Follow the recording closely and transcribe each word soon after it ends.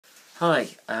Hi,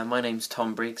 my name's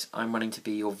Tom Briggs. I'm running to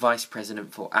be your Vice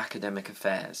President for Academic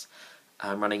Affairs.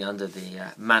 I'm running under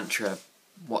the mantra,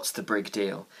 what's the brig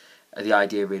deal? The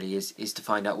idea really is to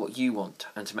find out what you want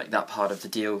and to make that part of the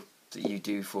deal that you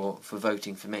do for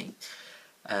voting for me.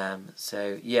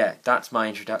 So yeah, that's my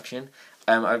introduction.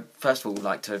 I first of all would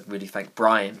like to really thank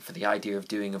Brian for the idea of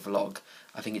doing a vlog.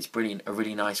 I think it's brilliant, a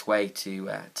really nice way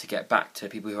to get back to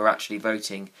people who are actually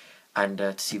voting and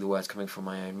to see the words coming from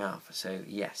my own mouth. So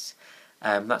yes,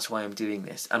 that's why I'm doing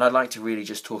this. And I'd like to really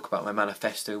just talk about my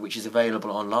manifesto, which is available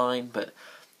online, but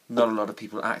not a lot of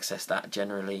people access that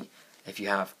generally. If you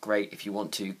have, great. If you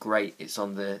want to, great. It's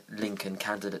on the Lincoln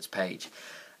candidates page.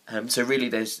 So really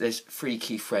there's three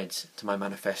key threads to my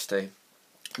manifesto.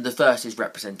 The first is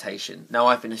representation. Now,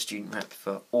 I've been a student rep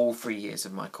for all 3 years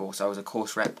of my course. I was a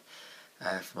course rep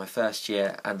for my first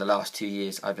year, and the last 2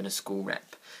 years I've been a school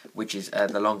rep, which is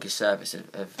the longest service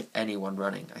of anyone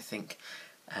running, I think.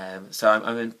 So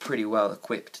I'm pretty well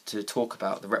equipped to talk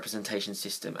about the representation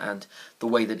system and the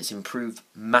way that it's improved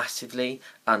massively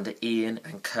under Ian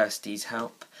and Kirsty's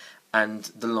help, and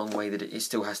the long way that it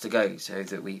still has to go, so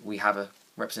that we have a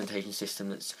representation system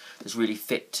that's really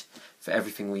fit for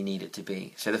everything we need it to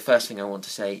be. So the first thing I want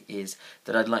to say is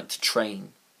that I'd like to train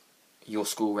your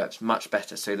school reps much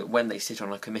better, so that when they sit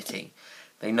on a committee,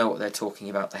 they know what they're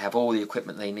talking about, they have all the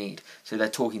equipment they need, so they're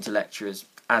talking to lecturers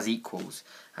as equals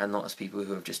and not as people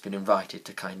who have just been invited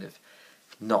to kind of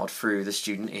nod through the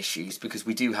student issues, because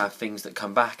we do have things that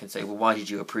come back and say, well, why did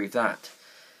you approve that?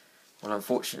 Well,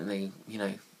 unfortunately, we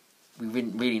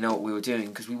didn't really know what we were doing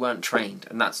because we weren't trained,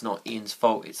 and that's not Ian's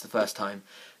fault. It's the first time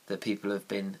that people have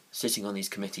been sitting on these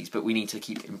committees, but we need to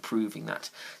keep improving that.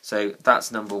 So that's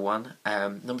number one.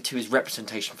 Number two is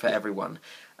representation for everyone,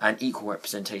 and equal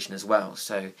representation as well.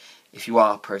 So if you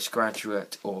are a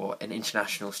postgraduate or an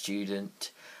international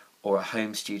student or a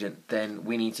home student, then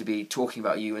we need to be talking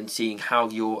about you and seeing how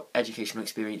your educational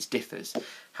experience differs.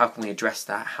 How can we address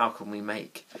that? How can we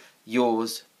make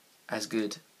yours as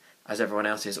good as everyone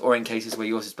else's? Or in cases where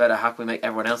yours is better, how can we make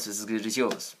everyone else's as good as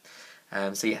yours?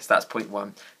 So yes, that's point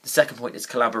one. The second point is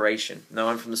collaboration. Now,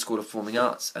 I'm from the School of Performing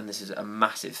Arts, and this is a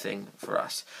massive thing for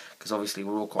us, because obviously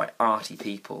we're all quite arty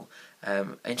people.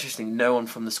 Interestingly, no one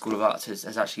from the School of Arts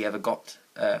has actually ever got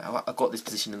this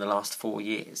position in the last 4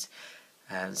 years.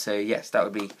 So yes, that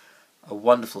would be a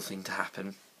wonderful thing to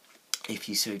happen if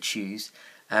you so choose.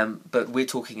 But we're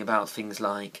talking about things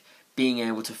like being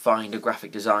able to find a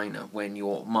graphic designer when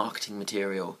your marketing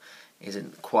material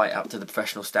isn't quite up to the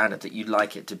professional standard that you'd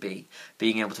like it to be,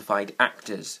 being able to find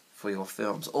actors for your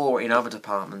films, or in other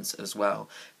departments as well,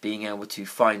 being able to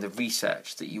find the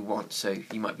research that you want. So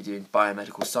you might be doing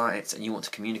biomedical science and you want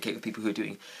to communicate with people who are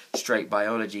doing straight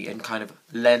biology and kind of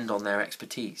lend on their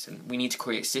expertise, and we need to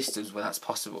create systems where that's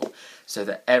possible, so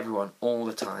that everyone all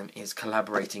the time is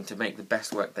collaborating to make the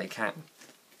best work they can.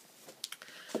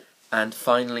 And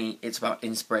finally, it's about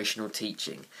inspirational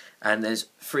teaching. And there's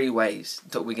 3 ways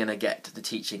that we're going to get the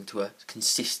teaching to a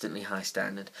consistently high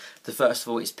standard. The first of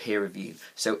all is peer review.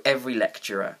 So every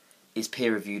lecturer is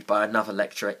peer reviewed by another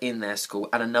lecturer in their school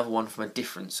and another one from a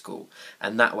different school.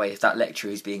 And that way, if that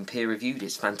lecturer is being peer reviewed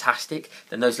is fantastic,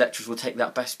 then those lecturers will take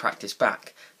that best practice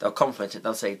back. They'll compliment it,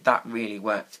 they'll say, that really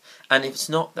worked. And if it's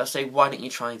not, they'll say, why don't you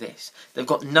try this? They've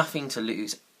got nothing to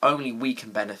lose. Only we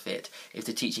can benefit if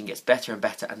the teaching gets better and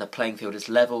better and the playing field is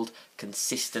levelled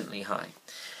consistently high.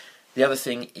 The other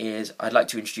thing is I'd like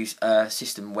to introduce a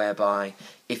system whereby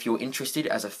if you're interested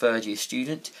as a third-year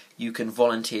student, you can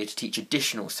volunteer to teach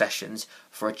additional sessions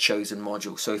for a chosen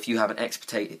module. So if you have an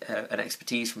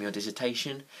expertise from your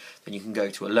dissertation, then you can go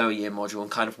to a lower year module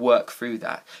and kind of work through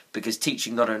that, because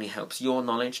teaching not only helps your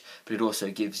knowledge, but it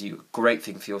also gives you a great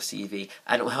thing for your CV,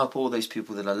 and it will help all those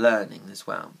people that are learning as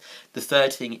well. The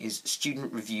third thing is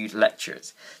student-reviewed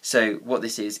lectures. So what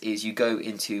this is you go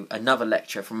into another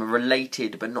lecture from a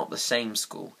related but not the same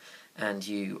school, and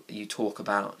you talk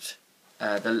about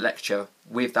the lecture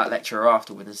with that lecturer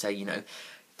afterward and say,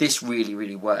 this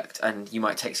really worked, and you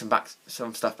might take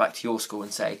some stuff back to your school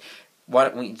and say, why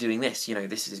don't we be doing this?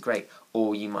 This is great.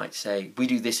 Or you might say, we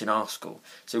do this in our school.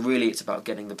 So really it's about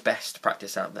getting the best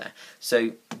practice out there.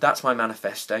 So that's my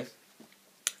manifesto.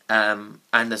 And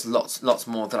there's lots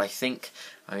more that I think.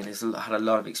 There's had a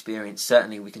lot of experience.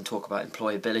 Certainly we can talk about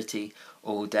employability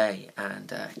all day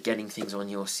and getting things on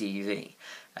your CV.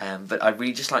 But I'd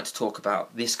really just like to talk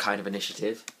about this kind of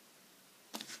initiative.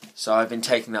 So I've been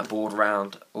taking that board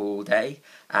around all day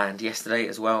and yesterday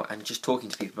as well, and just talking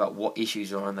to people about what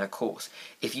issues are on their course.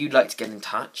 If you'd like to get in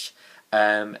touch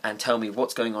and tell me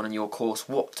what's going on in your course,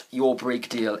 what your brig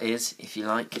deal is, if you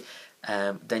like,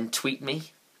 then tweet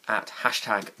me at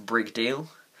 #BrigDeal.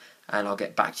 and I'll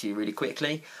get back to you really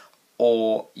quickly.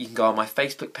 Or you can go on my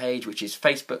Facebook page, which is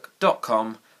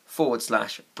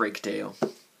facebook.com/Brigdeal.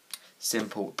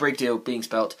 Simple. Brigdeal being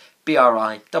spelt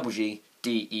BRIGGDEAL.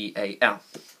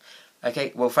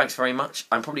 Okay, well, thanks very much.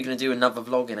 I'm probably going to do another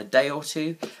vlog in a day or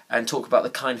two and talk about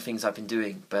the kind of things I've been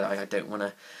doing, but I don't want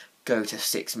to go to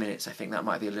 6 minutes. I think that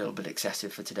might be a little bit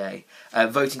excessive for today.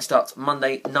 Voting starts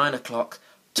Monday, 9 o'clock.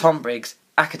 Tom Briggs,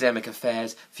 Academic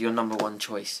Affairs, for your #1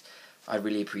 choice. I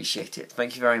really appreciate it.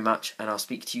 Thank you very much, and I'll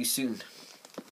speak to you soon.